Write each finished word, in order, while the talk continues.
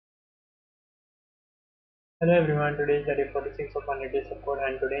Hello everyone, today is the day 46 of 100 days of code,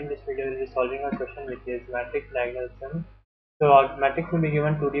 and today in this video we will be solving a question which is matrix diagonal sum. So our matrix will be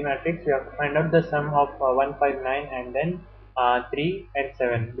given 2D matrix. We have to find out the sum of 1, 5, 9 and then 3 and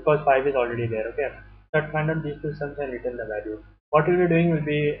 7 because 5 is already there. Okay, so to find out these two sums and return the value. What we will be doing will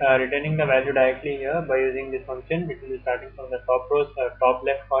be returning the value directly here by using this function, which will be starting from the top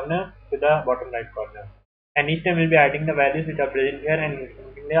left corner to the bottom right corner, and each time we'll be adding the values which are present here and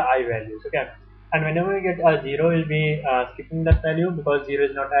including the I values. Okay, and whenever we get a 0 we'll be skipping that value because 0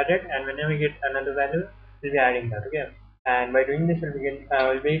 is not added, and whenever we get another value we'll be adding that. Okay, and by doing this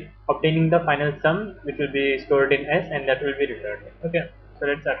we'll be obtaining the final sum which will be stored in S and that will be returned. Okay, so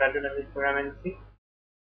let's try to run this program and see.